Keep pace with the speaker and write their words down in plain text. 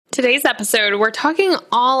today's episode, we're talking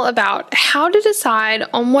all about how to decide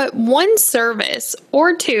on what one service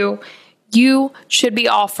or two you should be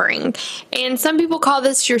offering. And some people call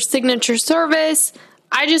this your signature service.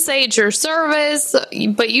 I just say it's your service,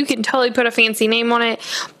 but you can totally put a fancy name on it.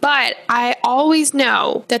 But I always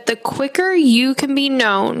know that the quicker you can be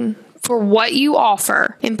known for what you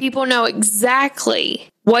offer and people know exactly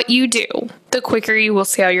what you do, the quicker you will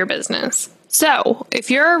scale your business. So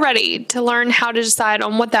if you're ready to learn how to decide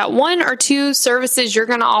on what that one or two services you're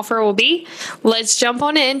going to offer will be, let's jump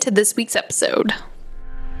on into this week's episode.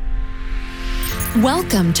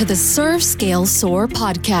 Welcome to the Serve, Scale, Soar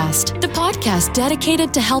podcast, the podcast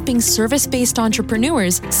dedicated to helping service-based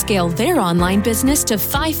entrepreneurs scale their online business to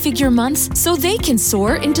 5-figure months so they can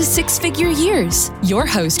soar into 6-figure years. Your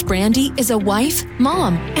host, Brandy, is a wife,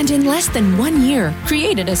 mom, and in less than 1 year,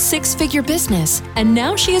 created a 6-figure business. And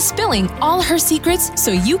now she is spilling all her secrets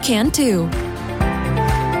so you can too.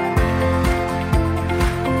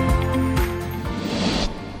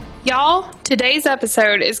 Y'all, today's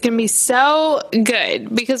episode is going to be so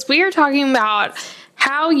good because we are talking about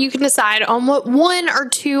how you can decide on what one or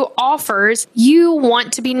two offers you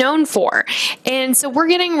want to be known for. And so we're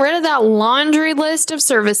getting rid of that laundry list of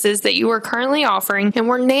services that you are currently offering, and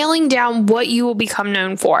we're nailing down what you will become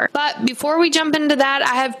known for. But before we jump into that,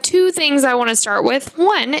 I have two things I want to start with.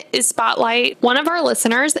 One is spotlight one of our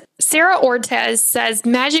listeners. Sarah Ortez says,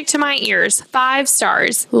 magic to my ears, 5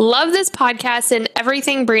 stars. Love this podcast and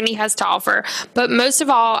everything Brandy has to offer. But most of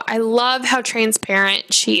all, I love how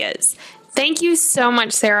transparent she is. Thank you so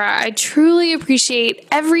much, Sarah. I truly appreciate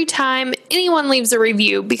every time anyone leaves a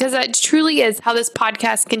review because that truly is how this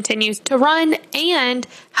podcast continues to run and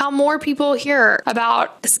how more people hear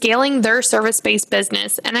about scaling their service-based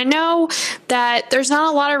business. And I know that there's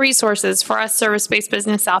not a lot of resources for us service-based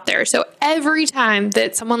business out there. So every time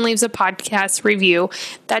that someone leaves a podcast review,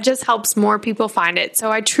 that just helps more people find it.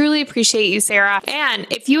 So I truly appreciate you, Sarah. And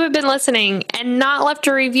if you have been listening and not left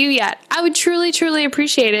a review yet, I would truly, truly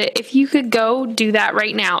appreciate it if you could go do that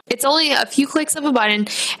right now. It's only a few clicks of a button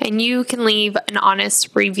and you can leave an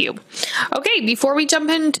honest review. Okay, before we jump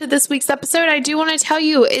into this week's episode, I do want to tell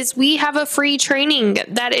you is we have a free training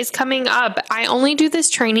that is coming up. I only do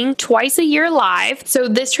this training twice a year live. So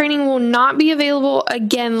this training will not be available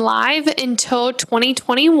again live until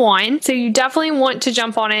 2021. So you definitely want to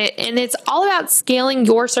jump on it. And it's all about scaling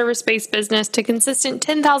your service-based business to consistent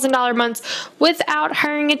 $10,000 months without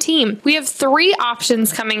hiring a team. We have 3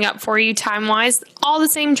 options coming up for you time-wise, all the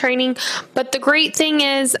same training. But the great thing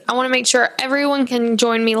is I want to make sure everyone can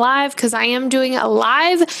join me live because I am doing a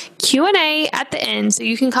live Q&A at the end. So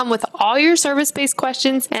you can come with all your service-based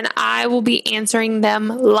questions and I will be answering them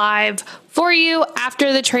live for you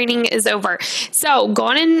after the training is over. So go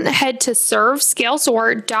on and head to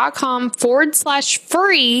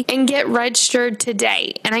servescalesoar.com/free and get registered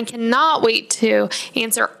today. And I cannot wait to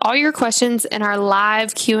answer all your questions in our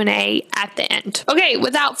live Q&A at the end. Okay,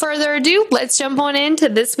 without further ado, let's jump on into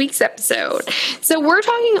this week's episode. So we're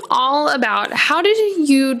talking all about how did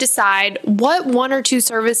you decide what one or two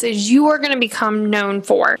services you are going to become known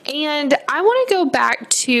for. And I want to go back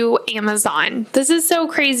to Amazon. This is so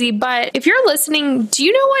crazy, but if you're listening, do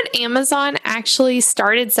you know what Amazon actually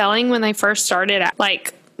started selling when they first started at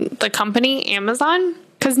the company Amazon?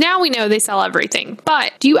 Because now we know they sell everything.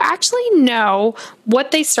 But do you actually know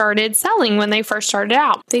what they started selling when they first started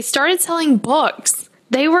out? They started selling books.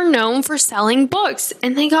 They were known for selling books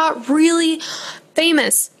and they got really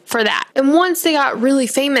famous for that. And once they got really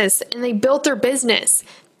famous and they built their business,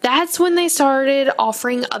 that's when they started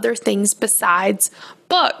offering other things besides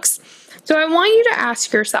books. So I want you to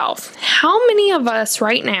ask yourself, how many of us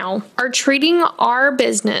right now are treating our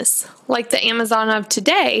business like the Amazon of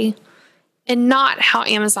today and not how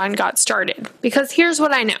Amazon got started? Because here's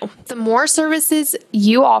what I know. The more services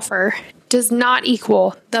you offer does not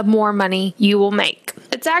equal the more money you will make.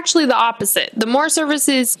 It's actually the opposite. The more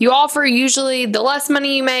services you offer, usually the less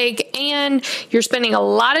money you make, and you're spending a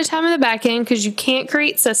lot of time in the back end because you can't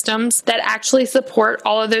create systems that actually support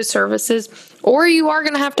all of those services, or you are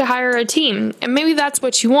going to have to hire a team, and maybe that's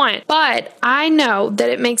what you want. But I know that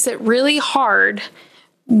it makes it really hard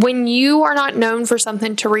when you are not known for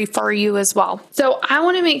something to refer you as well. So I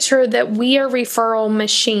want to make sure that we are referral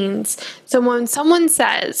machines. So when someone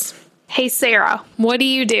says, hey, Sarah, what do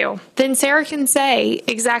you do? Then Sarah can say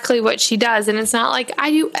exactly what she does. And it's not like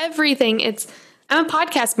I do everything. I'm a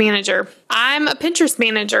podcast manager. I'm a Pinterest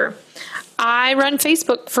manager. I run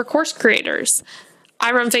Facebook for course creators.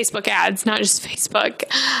 I run Facebook ads, not just Facebook.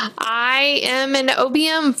 I am an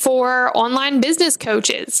OBM for online business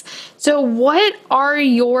coaches. So what are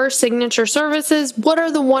your signature services? What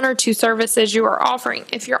are the 1 or 2 services you are offering?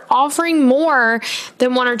 If you're offering more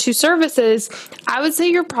than 1 or 2 services, I would say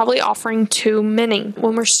you're probably offering too many.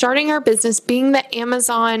 When we're starting our business, being the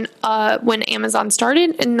Amazon when Amazon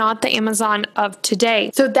started and not the Amazon of today.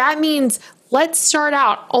 So that means let's start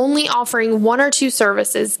out only offering 1 or 2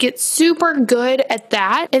 services, get super good at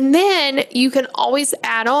that, and then you can always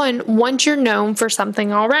add on once you're known for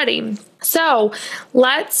something already. So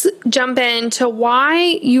let's jump into what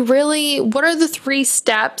are the 3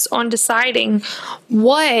 steps on deciding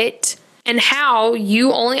what and how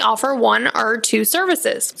you only offer 1 or 2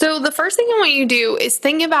 services. So the first thing I want you to do is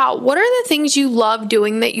think about what are the things you love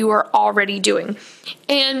doing that you are already doing.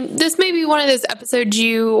 And this may be one of those episodes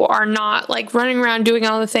you are not like running around doing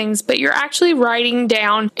all the things, but you're actually writing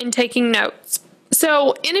down and taking notes.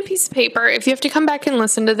 So in a piece of paper, if you have to come back and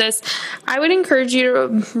listen to this, I would encourage you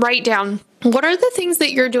to write down what are the things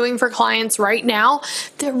that you're doing for clients right now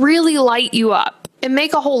that really light you up. And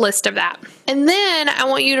make a whole list of that. And then I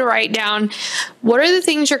want you to write down what are the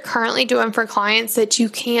things you're currently doing for clients that you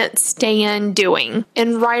can't stand doing,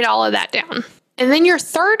 and write all of that down. And then your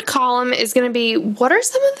third column is going to be what are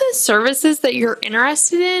some of the services that you're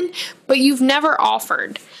interested in, but you've never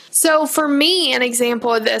offered. So for me, an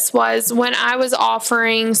example of this was when I was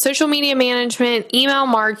offering social media management, email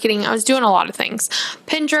marketing. I was doing a lot of things,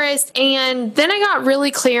 Pinterest. And then I got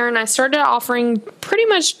really clear and I started offering pretty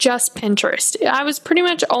much just Pinterest. I was pretty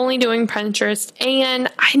much only doing Pinterest.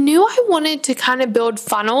 And I knew I wanted to kind of build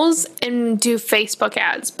funnels and do Facebook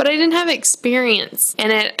ads, but I didn't have experience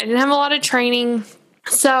in it. I didn't have a lot of training.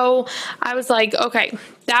 So I was like, okay,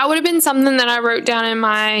 that would have been something that I wrote down in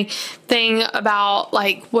my thing about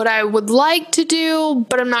like what I would like to do,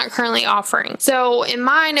 but I'm not currently offering. So in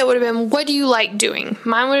mine, it would have been, what do you like doing?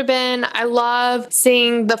 Mine would have been, I love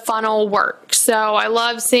seeing the funnel work. So I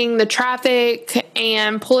love seeing the traffic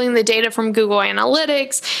and pulling the data from Google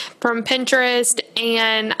Analytics, from Pinterest,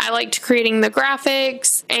 and I liked creating the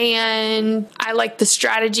graphics, and I liked the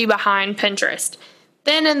strategy behind Pinterest.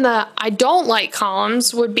 Then in the I don't like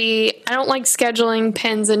columns would be, I don't like scheduling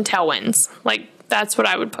pins and tailwinds. Like that's what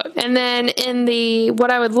I would put. And then in the what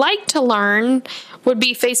I would like to learn would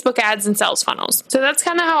be Facebook ads and sales funnels. So that's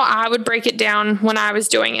kind of how I would break it down when I was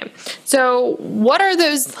doing it. So what are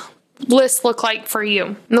those lists look like for you?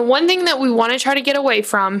 And the one thing that we want to try to get away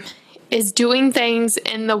from is doing things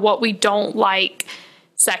in the what we don't like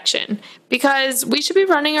section, because we should be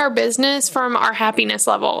running our business from our happiness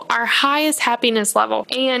level, our highest happiness level.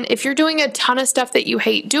 And if you're doing a ton of stuff that you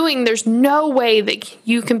hate doing, there's no way that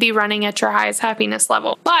you can be running at your highest happiness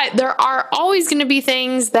level. But there are always going to be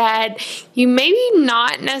things that you maybe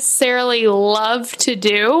not necessarily love to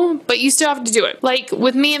do, but you still have to do it. Like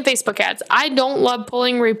with me and Facebook ads, I don't love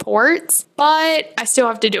pulling reports, but I still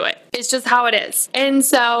have to do it. It's just how it is. And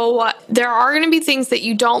so there are going to be things that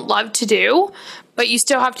you don't love to do, but you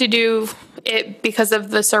still have to do it because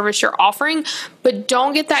of the service you're offering. But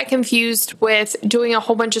don't get that confused with doing a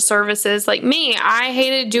whole bunch of services. Like me, I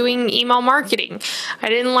hated doing email marketing. I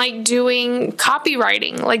didn't like doing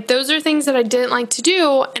copywriting. Like those are things that I didn't like to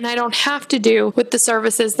do, and I don't have to do with the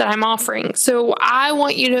services that I'm offering. So I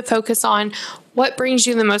want you to focus on what brings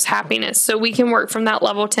you the most happiness so we can work from that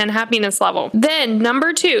level 10 happiness level. Then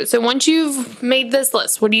number 2, so once you've made this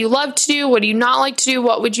list, what do you love to do? What do you not like to do?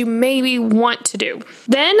 What would you maybe want to do?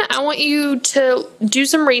 Then I want you to do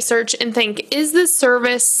some research and think, is this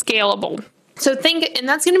service scalable? So think, and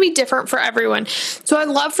that's going to be different for everyone. So I'd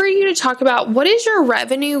love for you to talk about what is your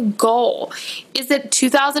revenue goal? Is it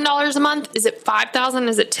 $2,000 a month? Is it $5,000?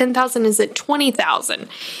 Is it $10,000? Is it $20,000?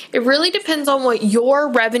 It really depends on what your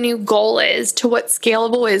revenue goal is to what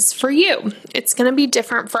scalable is for you. It's going to be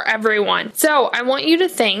different for everyone. So I want you to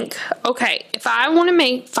think, okay, if I want to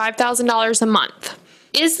make $5,000 a month,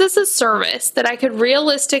 is this a service that I could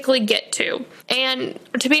realistically get to? And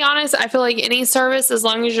to be honest, I feel like any service, as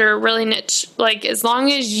long as you're really niche, like as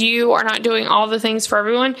long as you are not doing all the things for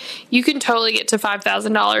everyone, you can totally get to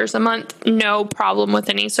 $5,000 a month, no problem with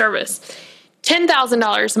any service.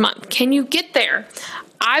 $10,000 a month, can you get there?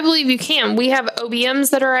 I believe you can. We have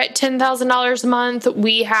OBMs that are at $10,000 a month.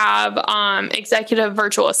 We have executive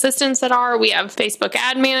virtual assistants that are. We have Facebook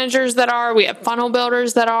ad managers that are. We have funnel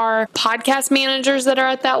builders that are. Podcast managers that are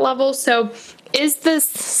at that level. So is this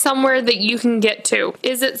somewhere that you can get to?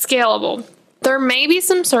 Is it scalable? There may be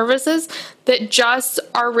some services that just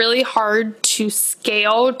are really hard to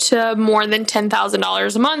scale to more than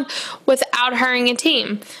 $10,000 a month without hiring a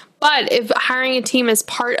team. But if hiring a team is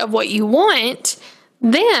part of what you want,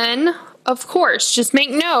 then of course, just make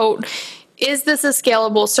note, is this a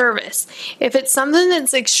scalable service? If it's something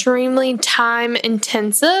that's extremely time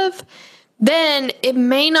intensive, then it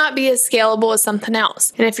may not be as scalable as something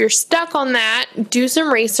else. And if you're stuck on that, do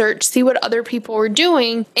some research, see what other people are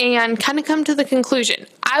doing, and kind of come to the conclusion.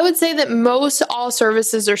 I would say that most all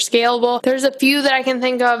services are scalable. There's a few that I can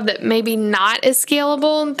think of that maybe not as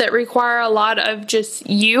scalable, that require a lot of just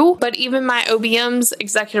you. But even my OBMs,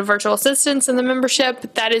 executive virtual assistants in the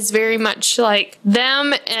membership, that is very much like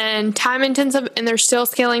them and time intensive, and they're still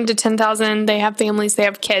scaling to 10,000. They have families, they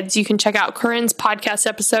have kids. You can check out Corinne's podcast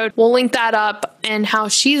episode. We'll link that up and how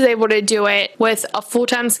she's able to do it with a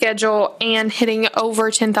full-time schedule and hitting over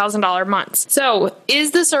 $10,000 months. So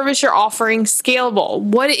is the service you're offering scalable?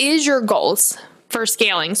 What is your goals for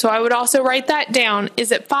scaling? So I would also write that down.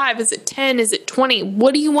 Is it 5? Is it 10? Is it 20?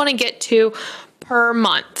 What do you want to get to per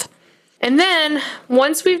month? And then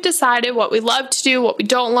once we've decided what we love to do, what we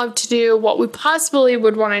don't love to do, what we possibly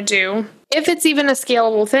would want to do, if it's even a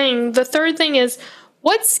scalable thing, the third thing is,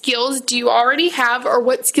 what skills do you already have, or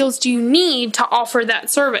what skills do you need to offer that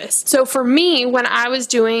service? So for me, when I was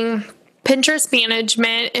doing Pinterest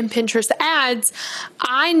management and Pinterest ads,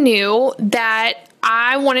 I knew that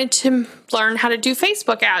I wanted to learn how to do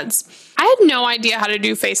Facebook ads. I had no idea how to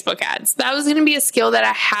do Facebook ads. That was going to be a skill that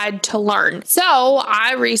I had to learn. So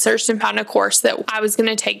I researched and found a course that I was going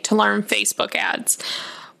to take to learn Facebook ads.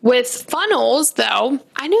 With funnels, though,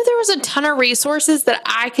 I knew there was a ton of resources that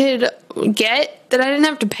I could get that I didn't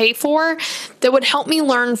have to pay for that would help me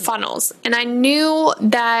learn funnels. And I knew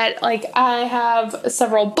that I have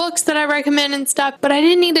several books that I recommend and stuff, but I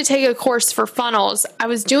didn't need to take a course for funnels. I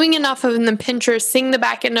was doing enough of the Pinterest, seeing the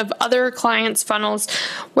back end of other clients' funnels,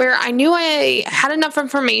 where I knew I had enough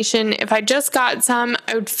information. If I just got some,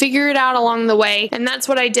 I would figure it out along the way. And that's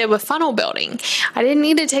what I did with funnel building. I didn't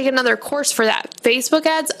need to take another course for that. Facebook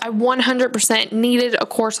ads, I 100% needed a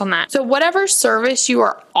course on that. So whatever service you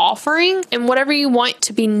are offering and whatever you want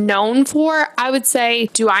to be known for, I would say,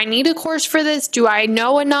 do I need a course for this? Do I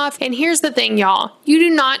know enough? And here's the thing, y'all. You do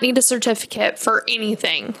not need a certificate for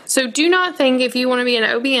anything. So do not think if you want to be an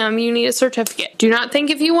OBM, you need a certificate. Do not think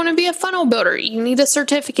if you want to be a funnel builder, you need a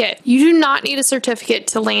certificate. You do not need a certificate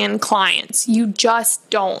to land clients. You just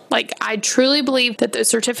don't. I truly believe that those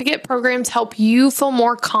certificate programs help you feel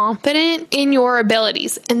more confident in your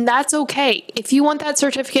abilities. And that's okay if you want that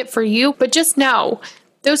certificate for you, but just know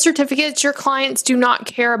those certificates your clients do not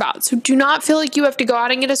care about. So do not feel like you have to go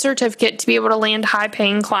out and get a certificate to be able to land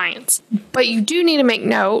high-paying clients. But you do need to make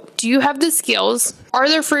note, do you have the skills? Are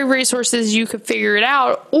there free resources you could figure it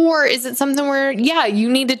out? Or is it something where, you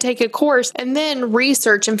need to take a course and then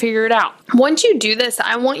research and figure it out? Once you do this,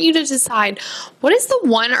 I want you to decide, what is the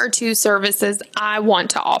 1 or 2 services I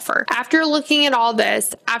want to offer? After looking at all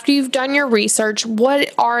this, after you've done your research,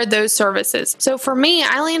 what are those services? So for me,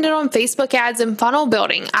 I landed on Facebook ads and funnel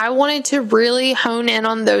building. I wanted to really hone in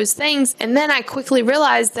on those things. And then I quickly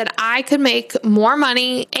realized that I could make more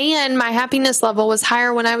money and my happiness level was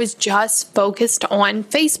higher when I was just focused on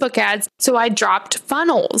Facebook ads. So I dropped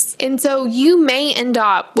funnels. And so you may end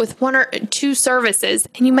up with 1 or 2 services,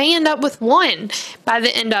 and you may end up with 1 by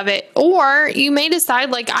the end of it. Or you may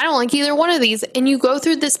decide, I don't like either one of these, and you go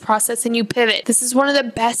through this process and you pivot. This is one of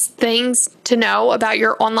the best things to know about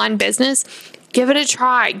your online business. Give it a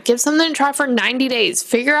try. Give something a try for 90 days.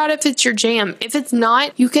 Figure out if it's your jam. If it's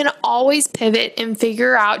not, you can always pivot and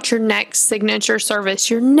figure out your next signature service.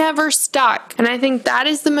 You're never stuck. And I think that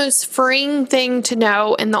is the most freeing thing to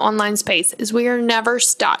know in the online space, is we are never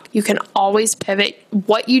stuck. You can always pivot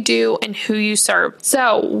what you do and who you serve.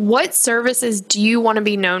 So what services do you want to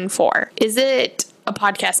be known for? Is it a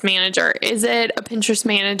podcast manager? Is it a Pinterest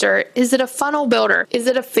manager? Is it a funnel builder? Is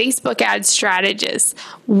it a Facebook ad strategist?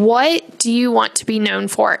 What do you want to be known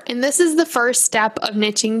for? And this is the first step of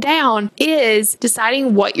niching down, is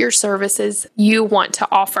deciding what your services you want to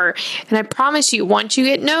offer. And I promise you, once you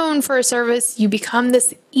get known for a service, you become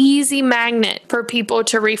this easy magnet for people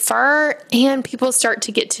to refer, and people start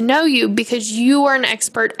to get to know you because you are an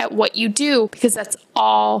expert at what you do, because that's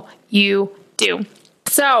all you do.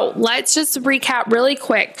 So let's just recap really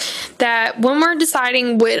quick that when we're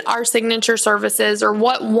deciding what our signature services, or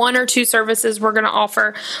what 1 or 2 services we're going to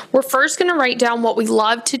offer, we're first going to write down what we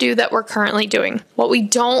love to do that we're currently doing, what we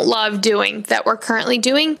don't love doing that we're currently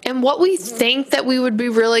doing, and what we think that we would be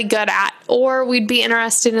really good at or we'd be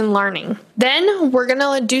interested in learning. Then we're going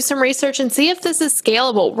to do some research and see if this is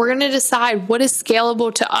scalable. We're going to decide what is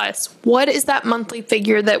scalable to us. What is that monthly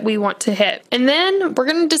figure that we want to hit? And then we're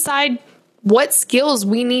going to decide what skills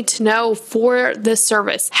we need to know for this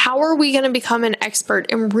service. How are we going to become an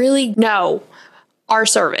expert and really know our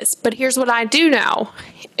service. But here's what I do know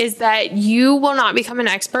is that you will not become an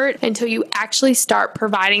expert until you actually start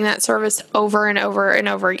providing that service over and over and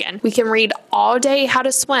over again. We can read all day how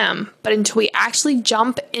to swim, but until we actually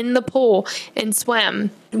jump in the pool and swim,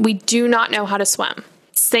 we do not know how to swim.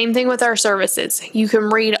 Same thing with our services. You can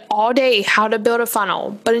read all day how to build a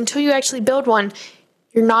funnel, but until you actually build one,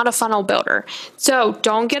 you're not a funnel builder. So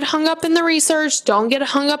don't get hung up in the research. Don't get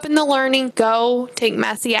hung up in the learning. Go take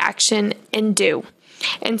messy action and do.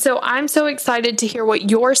 And so I'm so excited to hear what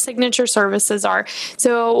your signature services are.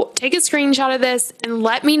 So take a screenshot of this and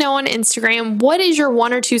let me know on Instagram, what is your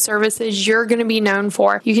 1 or 2 services you're going to be known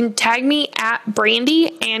for? You can tag me at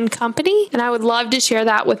Brandy and Company, and I would love to share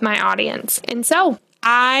that with my audience. And so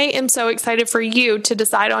I am so excited for you to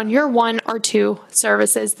decide on your 1 or 2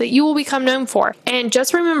 services that you will become known for. And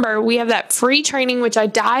just remember, we have that free training, which I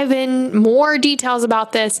dive in more details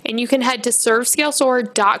about this. And you can head to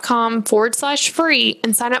servescalesoar.com/free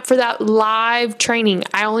and sign up for that live training.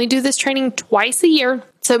 I only do this training twice a year.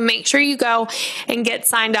 So make sure you go and get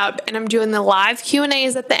signed up. And I'm doing the live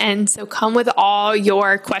Q&As at the end. So come with all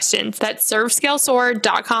your questions. That's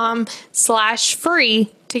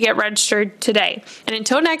servescalesoar.com/free to get registered today. And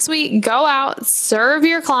until next week, go out, serve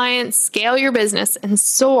your clients, scale your business, and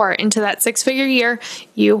soar into that 6-figure year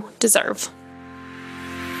you deserve.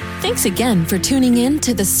 Thanks again for tuning in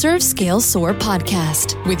to the Serve, Scale, Soar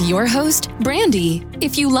podcast with your host, Brandy.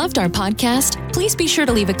 If you loved our podcast, please be sure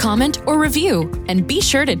to leave a comment or review, and be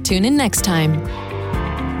sure to tune in next time.